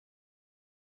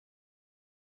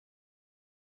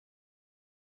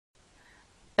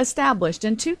Established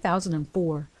in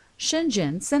 2004,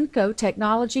 Shenzhen Syncotek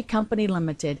Technology Company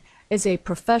Limited is a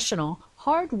professional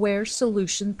hardware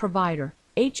solution provider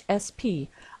 (HSP)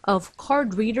 of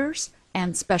card readers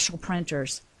and special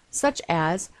printers, such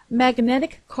as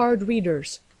magnetic card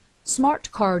readers,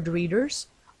 smart card readers,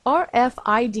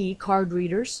 RFID card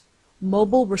readers,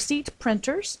 mobile receipt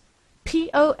printers,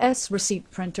 POS receipt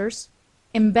printers,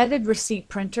 embedded receipt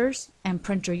printers and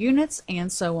printer units,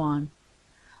 and so on.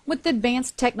 With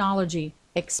advanced technology,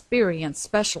 experienced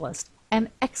specialists, and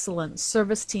excellent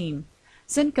service team,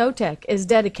 Syncotek is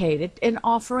dedicated in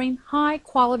offering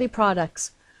high-quality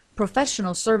products,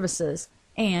 professional services,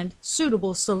 and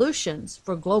suitable solutions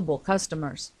for global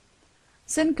customers.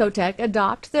 Syncotek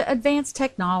adopt the advanced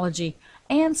technology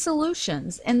and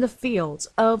solutions in the fields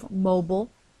of mobile,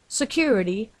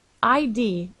 security,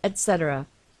 ID, etc.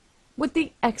 With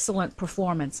the excellent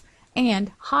performance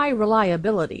and high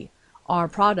reliability, our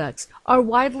products are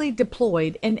widely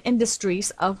deployed in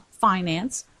industries of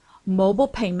finance, mobile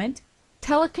payment,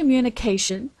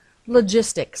 telecommunication,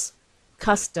 logistics,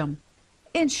 custom,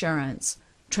 insurance,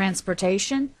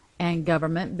 transportation, and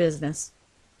government business.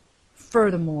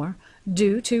 Furthermore,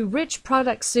 due to rich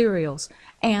product serials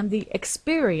and the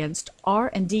experienced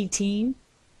R&D team,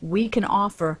 we can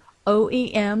offer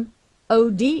OEM,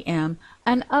 ODM,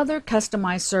 and other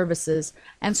customized services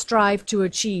and strive to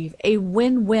achieve a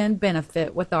win-win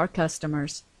benefit with our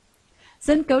customers.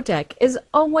 Syncotek is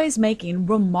always making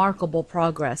remarkable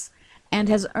progress and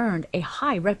has earned a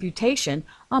high reputation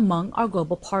among our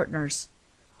global partners.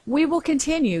 We will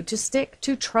continue to stick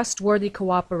to trustworthy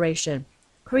cooperation,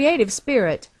 creative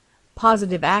spirit,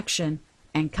 positive action,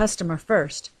 and customer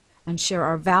first, and share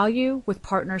our value with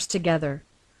partners together.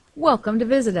 Welcome to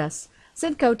visit us.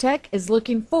 Syncotek is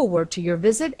looking forward to your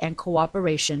visit and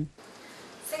cooperation.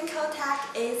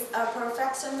 Syncotek is a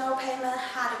professional payment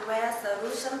hardware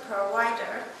solution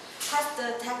provider, has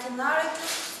the technology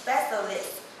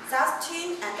specialist, sales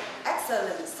team, and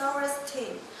excellent service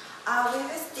team. We will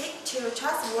stick to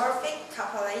trustworthy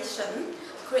cooperation,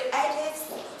 creative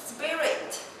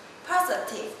spirit,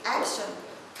 positive action,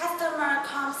 customer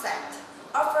concept,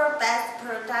 offer best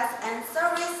products and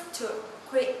service to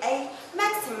create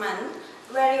maximum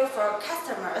value for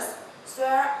customers,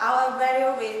 share our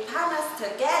value with partners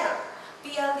together,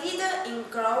 be a leader in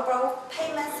global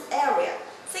payments area.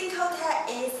 Syncotek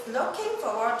is looking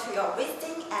forward to your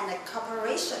visiting and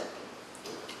cooperation.